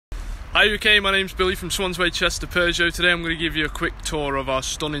Hi UK, my name's Billy from Swansway Chester Peugeot. Today I'm going to give you a quick tour of our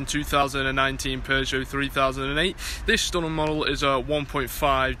stunning 2019 Peugeot 3008. This stunning model is a 1.5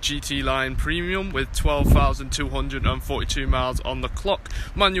 GT line premium with 12,242 miles on the clock.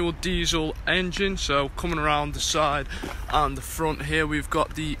 Manual diesel engine. So coming around the side and the front here, we've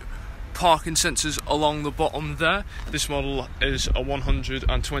got the parking sensors along the bottom there. This model is a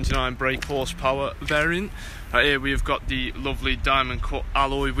 129 brake horsepower variant. Right here we've got the lovely diamond cut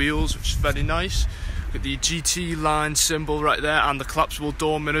alloy wheels, which is very nice. Got the GT line symbol right there and the collapsible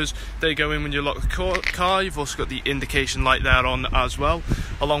door mirrors. They go in when you lock the car. You've also got the indication light there on as well,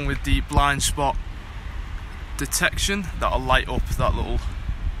 along with the blind spot detection that'll light up, that little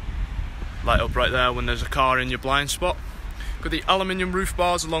light up right there when there's a car in your blind spot. Got the aluminium roof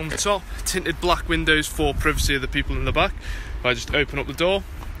bars along the top, tinted black windows for privacy of the people in the back. If I just open up the door.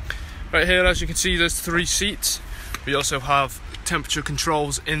 Right here, as you can see, there's 3 seats. We also have temperature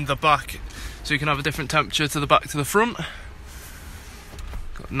controls in the back, so you can have a different temperature to the back to the front.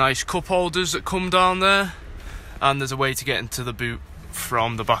 Got nice cup holders that come down there, and there's a way to get into the boot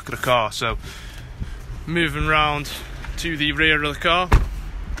from the back of the car. So moving round to the rear of the car.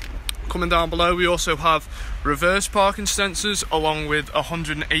 Coming down below, we also have reverse parking sensors along with a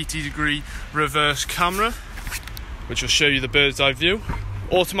 180-degree reverse camera, which will show you the bird's eye view.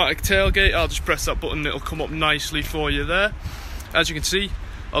 Automatic tailgate, I'll just press that button, it'll come up nicely for you there. As you can see,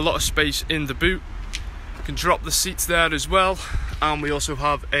 a lot of space in the boot. You can drop the seats there as well, and we also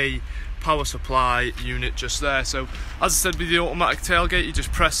have a power supply unit just there. So as I said, with the automatic tailgate, you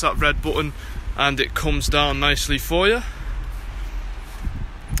just press that red button and it comes down nicely for you.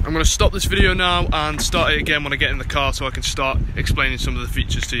 I'm going to stop this video now and start it again when I get in the car so I can start explaining some of the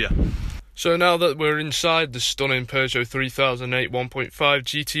features to you. So now that we're inside the stunning Peugeot 3008 1.5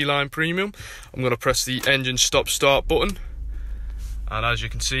 GT line premium, I'm going to press the engine stop start button, and as you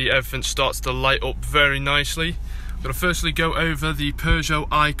can see, everything starts to light up very nicely. I'm going to firstly go over the Peugeot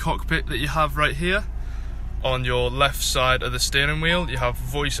iCockpit that you have right here. On your left side of the steering wheel, you have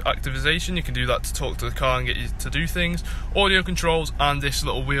voice activation. You can do that to talk to the car and get you to do things. Audio controls, and this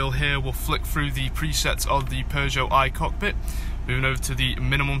little wheel here will flick through the presets of the Peugeot iCockpit. Moving over to the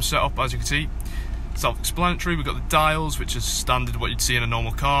minimum setup, as you can see, self-explanatory. We've got the dials, which is standard what you'd see in a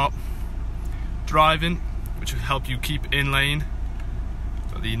normal car. Driving, which will help you keep in lane.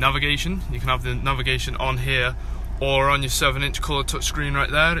 Got the navigation. You can have the navigation on here or on your 7-inch colour touchscreen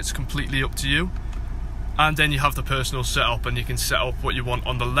right there. It's completely up to you. And then you have the personal setup, and you can set up what you want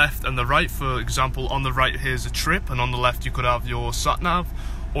on the left and the right. For example, on the right here's a trip, and on the left you could have your sat-nav,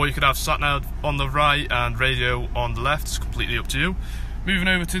 or you could have sat-nav on the right and radio on the left. It's completely up to you. Moving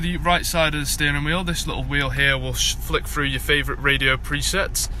over to the right side of the steering wheel, this little wheel here will flick through your favourite radio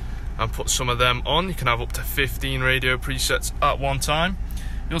presets and put some of them on. You can have up to 15 radio presets at one time.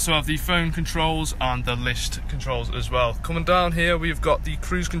 You also have the phone controls and the list controls as well. Coming down here, we've got the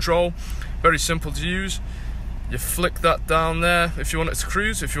cruise control. Very simple to use. You flick that down there if you want it to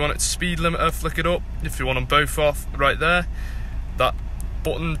cruise. If you want it to speed limiter, flick it up. If you want them both off, right there. That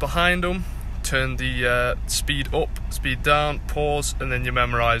button behind them, turn the speed up, speed down, pause, and then you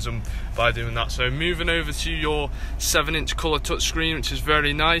memorize them by doing that. So moving over to your 7-inch colour touchscreen, which is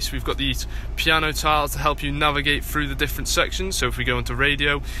very nice. We've got these piano tiles to help you navigate through the different sections. So if we go into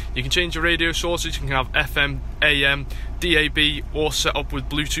radio, you can change your radio sources. You can have FM, AM, DAB, or set up with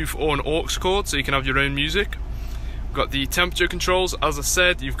Bluetooth or an aux cord, so you can have your own music. We've got the temperature controls. As I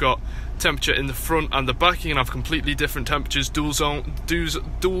said, you've got temperature in the front and the back. You can have completely different temperatures, dual zone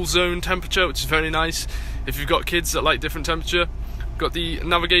temperature, which is very nice if you've got kids that like different temperature. Got the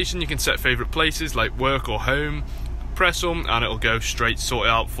navigation. You can set favorite places like work or home, press them and it'll go straight, sort it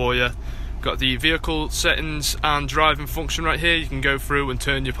out for you. Got the vehicle settings and driving function right here. You can go through and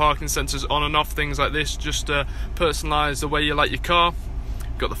turn your parking sensors on and off, things like this, just to personalize the way you like your car.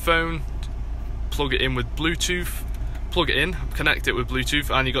 Got the phone, plug it in with Bluetooth, connect it with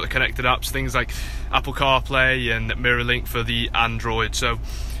Bluetooth, and you've got the connected apps, things like Apple CarPlay and MirrorLink for the Android. So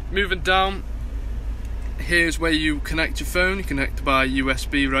moving down, here's where you connect your phone. You connect by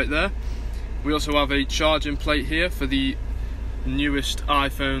USB right there. We also have a charging plate here for the newest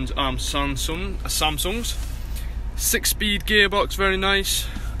iPhones and Samsungs. 6-speed gearbox, very nice.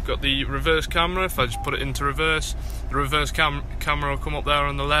 Got the reverse camera. If I just put it into reverse, the reverse camera will come up there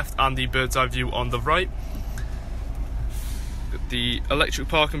on the left and the bird's eye view on the right. Got the electric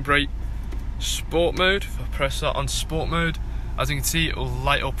park and brake sport mode. If I press that on sport mode, as you can see, it will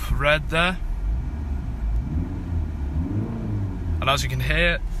light up red there. And as you can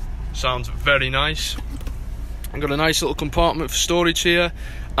hear, sounds very nice. I've got a nice little compartment for storage here,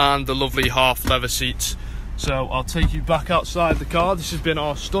 and the lovely half leather seats So I'll take you back outside the car. This has been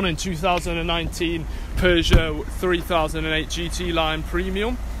our stunning 2019 Peugeot 3008 GT Line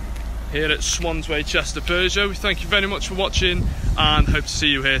Premium here at Swansway, Chester Peugeot. We thank you very much for watching and hope to see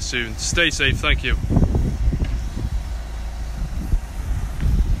you here soon. Stay safe, thank you.